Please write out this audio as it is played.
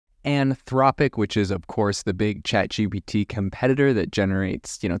Anthropic, which is, of course, the big ChatGPT competitor that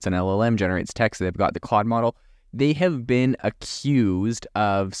generates, it's an LLM, generates text. They've got the Claude model. They have been accused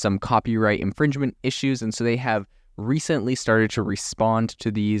of some copyright infringement issues, and so they have recently started to respond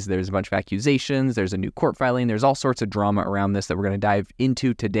to these. There's a bunch of accusations. There's a new court filing. There's all sorts of drama around this that we're going to dive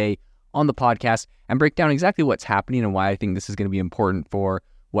into today on the podcast and break down exactly what's happening and why I think this is going to be important for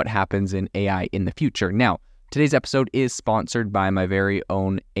what happens in AI in the future. Now, today's episode is sponsored by my very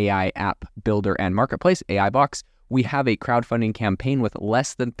own AI app builder and marketplace, AIbox. We have a crowdfunding campaign with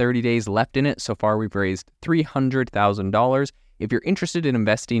less than 30 days left in it. So far, we've raised $300,000. If you're interested in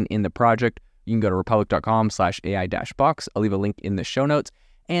investing in the project, you can go to republic.com/AI-box. I'll leave a link in the show notes.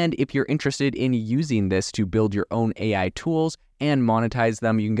 And if you're interested in using this to build your own AI tools and monetize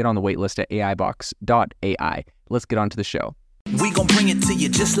them, you can get on the waitlist at AIbox.ai. Let's get on to the show. We gon' bring it to you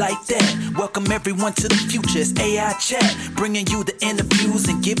just like that. Welcome everyone to the future. It's AI Chat, bringing you the interviews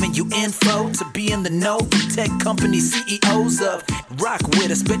and giving you info to be in the know from tech company CEOs of. Rock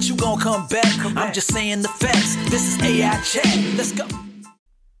with us, bet you gon' come back. I'm just saying the facts. This is AI Chat. Let's go.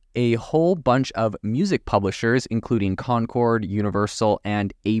 A whole bunch of music publishers, including Concord, Universal,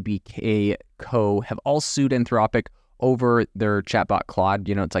 and ABK Co., have all sued Anthropic over their chatbot Claude.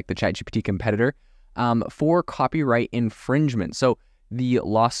 It's like the ChatGPT competitor, for copyright infringement. So the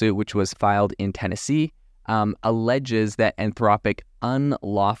lawsuit, which was filed in Tennessee, alleges that Anthropic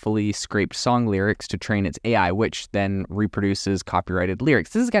unlawfully scraped song lyrics to train its AI, which then reproduces copyrighted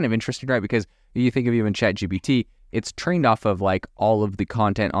lyrics. This is kind of interesting, right? Because you think of even ChatGPT, it's trained off of like all of the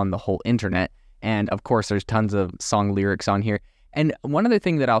content on the whole internet. And of course, there's tons of song lyrics on here. And one other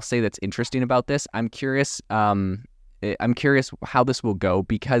thing that I'll say that's interesting about this, I'm curious how this will go,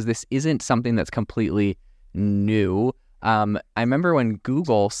 because this isn't something that's completely new. I remember when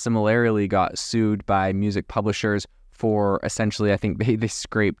Google similarly got sued by music publishers for essentially, I think they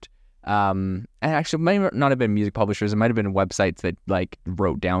scraped, and actually it might not have been music publishers. It might have been websites that like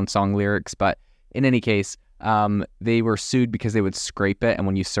wrote down song lyrics. But in any case, they were sued because they would scrape it. And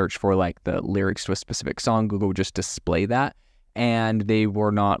when you search for like the lyrics to a specific song, Google would just display that. And they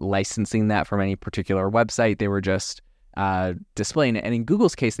were not licensing that from any particular website. They were just displaying it. And in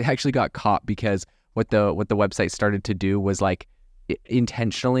Google's case, they actually got caught because what the website started to do was like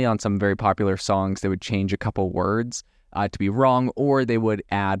intentionally on some very popular songs, they would change a couple words to be wrong, or they would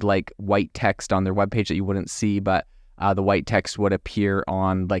add like white text on their webpage that you wouldn't see, but the white text would appear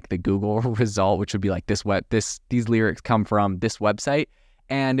on like the Google result, which would be like these lyrics come from this website.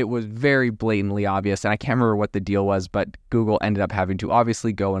 And it was very blatantly obvious. And I can't remember what the deal was, but Google ended up having to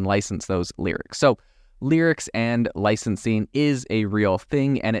obviously go and license those lyrics. So lyrics and licensing is a real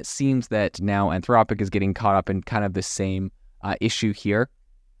thing. And it seems that now Anthropic is getting caught up in kind of the same issue here.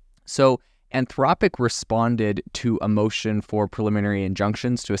 So Anthropic responded to a motion for preliminary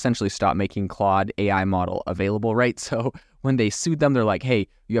injunctions to essentially stop making Claude AI model available, right? So when they sued them, they're like, hey,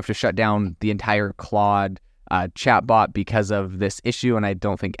 you have to shut down the entire Claude chatbot because of this issue. And I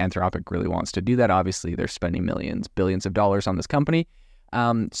don't think Anthropic really wants to do that. Obviously, they're spending millions, billions of dollars on this company.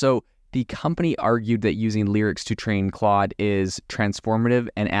 So the company argued that using lyrics to train Claude is transformative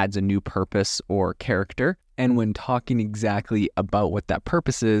and adds a new purpose or character. And when talking exactly about what that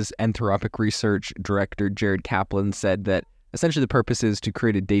purpose is, Anthropic research director Jared Kaplan said that essentially the purpose is to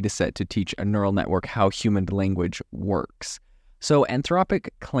create a data set to teach a neural network how human language works. So Anthropic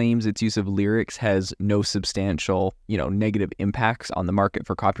claims its use of lyrics has no substantial, negative impacts on the market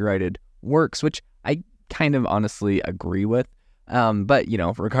for copyrighted works, which I kind of honestly agree with. But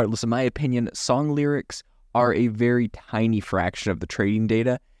regardless of my opinion, song lyrics are a very tiny fraction of the trading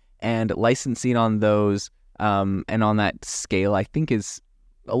data, and licensing on those and on that scale, I think is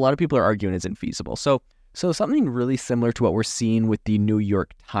a lot of people are arguing isn't feasible. So something really similar to what we're seeing with the New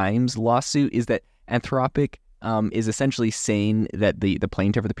York Times lawsuit is that Anthropic is essentially saying that the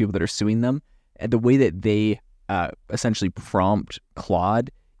plaintiff or the people that are suing them, the way that they essentially prompt Claude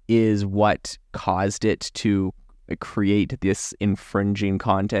is what caused it to create this infringing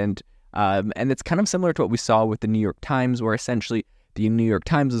content. And it's kind of similar to what we saw with the New York Times, where essentially the New York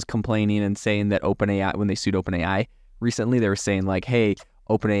Times is complaining and saying that OpenAI, when they sued OpenAI recently, they were saying like, hey,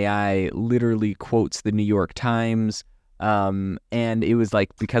 OpenAI literally quotes the New York Times. And it was like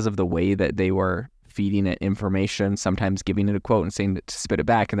because of the way that they were feeding it information, sometimes giving it a quote and saying to spit it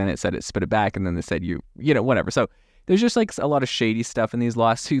back, and then it said it spit it back, and then they said whatever. So there's just like a lot of shady stuff in these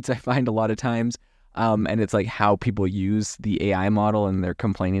lawsuits, I find a lot of times. And it's like how people use the AI model and they're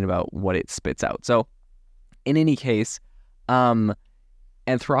complaining about what it spits out. So in any case,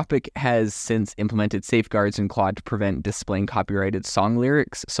 Anthropic has since implemented safeguards in Claude to prevent displaying copyrighted song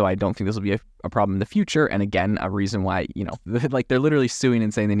lyrics, so I don't think this will be a problem in the future. And again, a reason why, like they're literally suing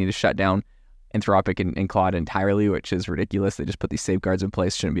and saying they need to shut down Anthropic and Claude entirely, which is ridiculous. They just put these safeguards in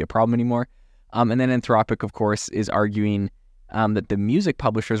place, shouldn't be a problem anymore. And then Anthropic, of course, is arguing that the music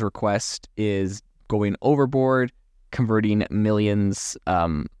publisher's request is going overboard, converting millions,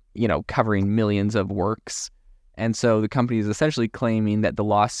 covering millions of works. And so the company is essentially claiming that the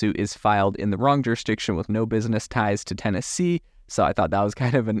lawsuit is filed in the wrong jurisdiction with no business ties to Tennessee. So I thought that was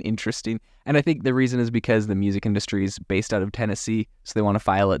kind of an interesting, and I think the reason is because the music industry is based out of Tennessee, so they want to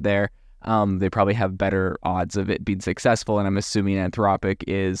file it there. They probably have better odds of it being successful, and I'm assuming Anthropic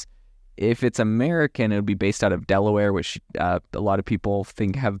is, if it's American, it would be based out of Delaware, which a lot of people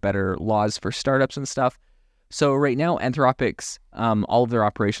think have better laws for startups and stuff. So right now, Anthropic's, all of their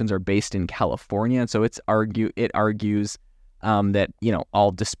operations are based in California, and so it argues that,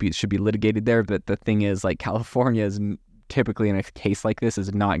 all disputes should be litigated there. But the thing is, like, California is typically, in a case like this,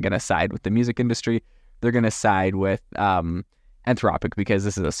 is not going to side with the music industry. They're going to side with Anthropic because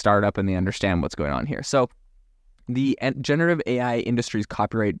this is a startup and they understand what's going on here. So the generative AI industry's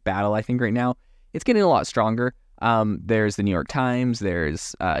copyright battle, I think right now, it's getting a lot stronger. There's the New York Times,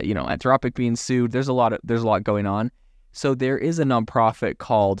 there's, Anthropic being sued. There's a lot going on. So there is a nonprofit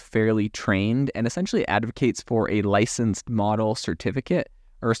called Fairly Trained, and essentially advocates for a licensed model certificate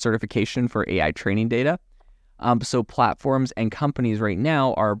or certification for AI training data. So platforms and companies right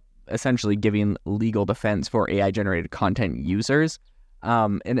now are essentially giving legal defense for AI generated content users,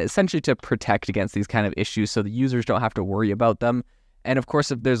 and essentially to protect against these kind of issues so the users don't have to worry about them. And of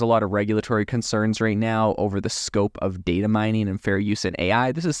course, there's a lot of regulatory concerns right now over the scope of data mining and fair use in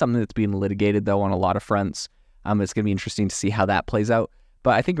AI. This is something that's being litigated, though, on a lot of fronts. It's going to be interesting to see how that plays out.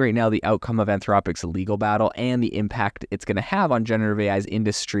 But I think right now the outcome of Anthropic's legal battle and the impact it's going to have on generative AI's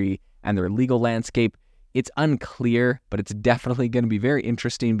industry and their legal landscape, it's unclear, but it's definitely going to be very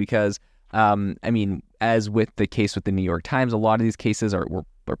interesting because, as with the case with the New York Times, a lot of these cases are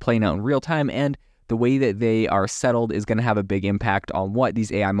playing out in real time, and the way that they are settled is going to have a big impact on what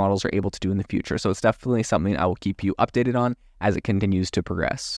these AI models are able to do in the future. So it's definitely something I will keep you updated on as it continues to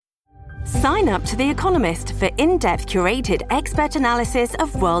progress. Sign up to The Economist for in-depth curated expert analysis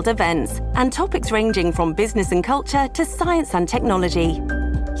of world events and topics ranging from business and culture to science and technology.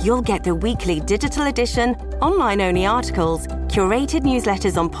 You'll get the weekly digital edition, online-only articles, curated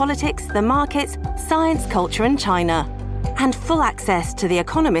newsletters on politics, the markets, science, culture, and China, and full access to The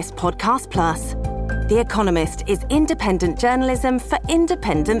Economist Podcast Plus. The Economist is independent journalism for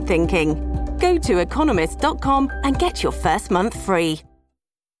independent thinking. Go to economist.com and get your first month free.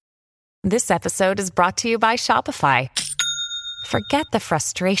 This episode is brought to you by Shopify. Forget the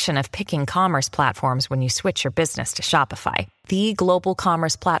frustration of picking commerce platforms when you switch your business to Shopify, the global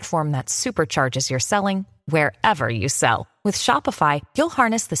commerce platform that supercharges your selling wherever you sell. With Shopify, you'll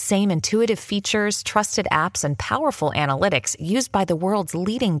harness the same intuitive features, trusted apps, and powerful analytics used by the world's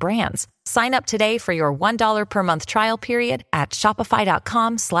leading brands. Sign up today for your $1 per month trial period at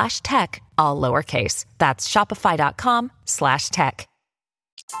shopify.com/tech, all lowercase. That's shopify.com/tech.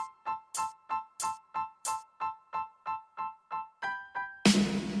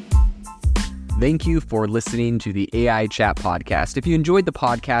 Thank you for listening to the AI Chat Podcast. If you enjoyed the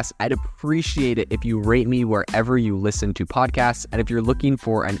podcast, I'd appreciate it if you rate me wherever you listen to podcasts. And if you're looking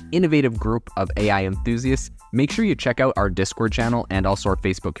for an innovative group of AI enthusiasts, make sure you check out our Discord channel and also our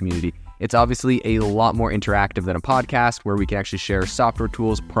Facebook community. It's obviously a lot more interactive than a podcast where we can actually share software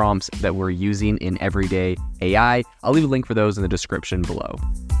tools, prompts that we're using in everyday AI. I'll leave a link for those in the description below.